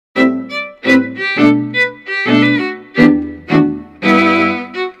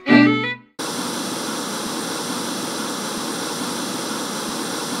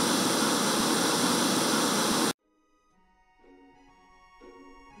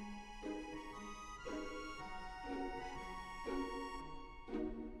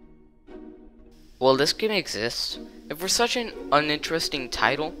Well, this game exists, and for such an uninteresting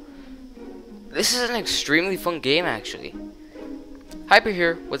title, this is an extremely fun game actually. Hyper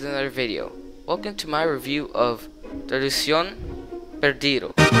here with another video. Welcome to my review of Tradición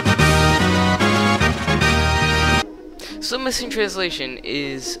Perdido. So Missing Translation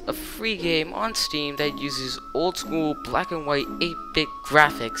is a free game on Steam that uses old school black and white 8-bit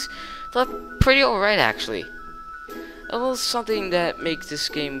graphics that are pretty alright actually. Although something that makes this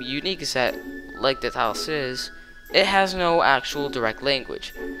game unique is that, like the title says, it has no actual direct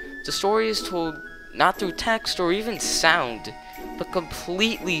language. The story is told not through text or even sound, but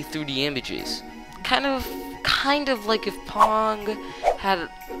completely through the images. Kind of like if Pong had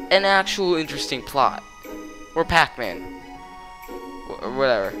an actual interesting plot. Or Pac-Man. Or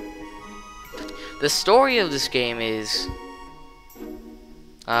whatever. The story of this game is...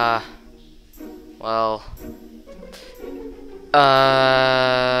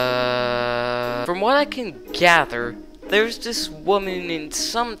 from what I can gather, there's this woman in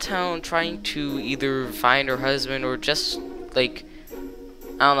some town trying to either find her husband or just, like,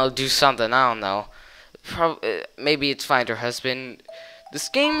 I don't know, do something, I don't know. Maybe it's find her husband. This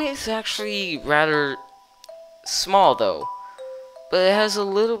game is actually rather small, though. But it has a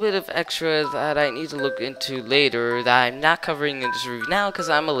little bit of extra that I need to look into later that I'm not covering in this review now because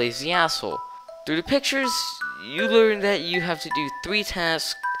I'm a lazy asshole. Through the pictures, you learn that you have to do 3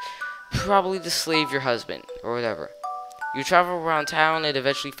 tasks, probably to slave your husband, or whatever. You travel around town and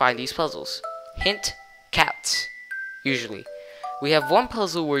eventually find these puzzles. Hint, cats. Usually. We have one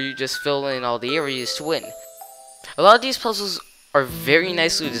puzzle where you just fill in all the areas to win. A lot of these puzzles are very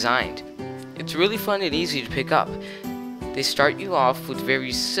nicely designed. It's really fun and easy to pick up. They start you off with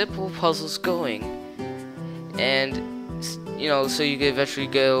very simple puzzles going, and you know, so you can eventually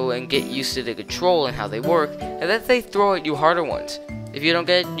go and get used to the control and how they work, and then they throw at you harder ones. If you don't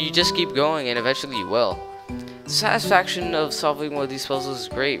get it, you just keep going, and eventually you will. The satisfaction of solving one of these puzzles is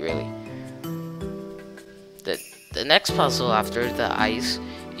great, really. The next puzzle after the ice,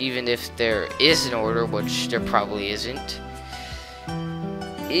 even if there is an order, which there probably isn't,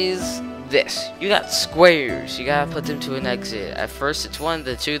 is this. You got squares. You gotta put them to an exit. At first it's 1,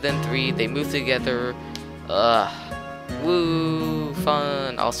 then 2, then 3. They move together. Woo,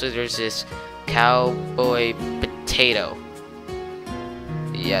 fun. Also, there's this cowboy potato.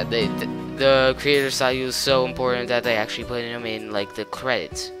 Yeah, the creators thought it was so important that they actually put him in, like, the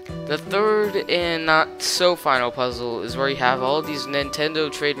credits. The third and not so final puzzle is where you have all these Nintendo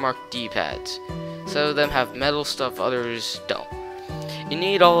trademark D-pads. Some of them have metal stuff, others don't. You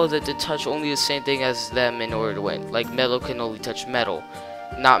need all of it to touch only the same thing as them in order to win. Like, metal can only touch metal.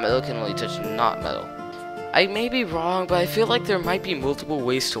 Not metal can only touch not metal. I may be wrong, but I feel like there might be multiple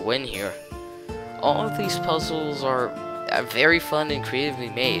ways to win here. All of these puzzles are very fun and creatively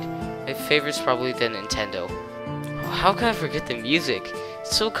made. My favorite's probably the Nintendo. How can I forget the music?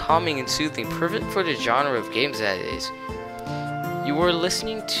 It's so calming and soothing, perfect for the genre of games that it is. You are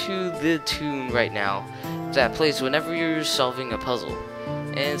listening to the tune right now that plays whenever you're solving a puzzle.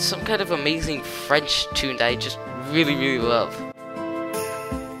 And it's some kind of amazing French tune that I just really love.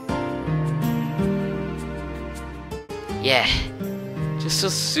 Yeah, just so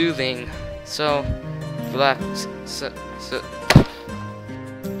soothing. So relax.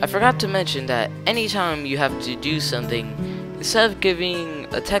 I forgot to mention that anytime you have to do something, instead of giving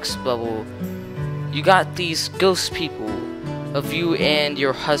a text bubble, you got these ghost people of you and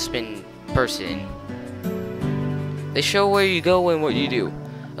your husband person. They show where you go and what you do.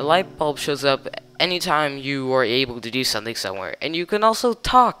 A light bulb shows up anytime you are able to do something somewhere, and you can also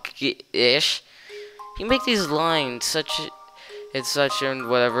talk-ish. You make these lines such and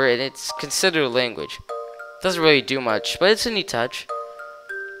whatever, and it's considered a language. Doesn't really do much, but it's a neat touch.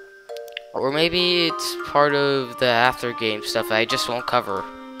 Or maybe it's part of the after game stuff that I just won't cover.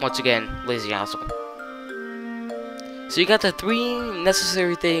 Once again, lazy asshole. So you got the 3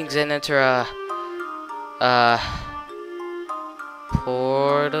 necessary things and enter a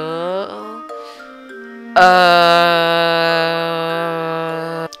portal.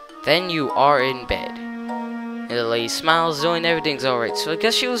 Then you are in bed. And the lady smiles, knowing everything's alright. So I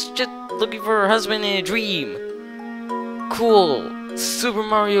guess she was just looking for her husband in a dream. Cool. Super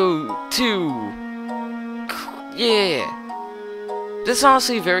Mario 2. Yeah. This is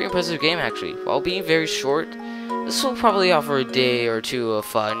honestly a very impressive game, actually. While being very short, this will probably offer a day or two of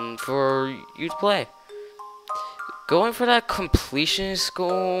fun for you to play. Going for that completionist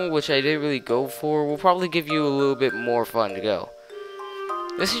goal, which I didn't really go for, will probably give you a little bit more fun to go.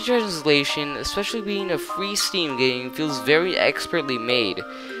 Missing Translation, especially being a free Steam game, feels very expertly made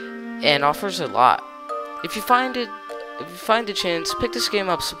and offers a lot. If you find it if you find the chance, pick this game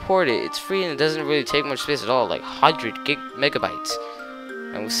up, support it. It's free and it doesn't really take much space at all, like 100 megabytes.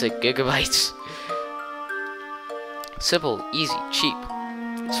 I almost said gigabytes. Simple, easy, cheap.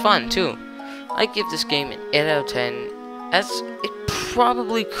 It's fun too. I give this game an 8 out of 10, as it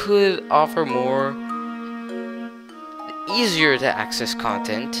probably could offer more easier to access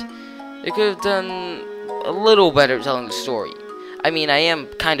content. It could have done a little better telling the story. I mean, I am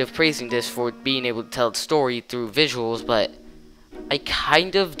kind of praising this for being able to tell its story through visuals, but I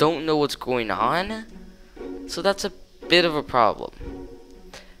kind of don't know what's going on, so that's a bit of a problem.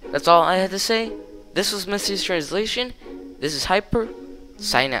 That's all I had to say. This was Misty's Translation. This is Hyper.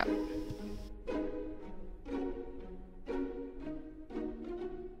 Sign out.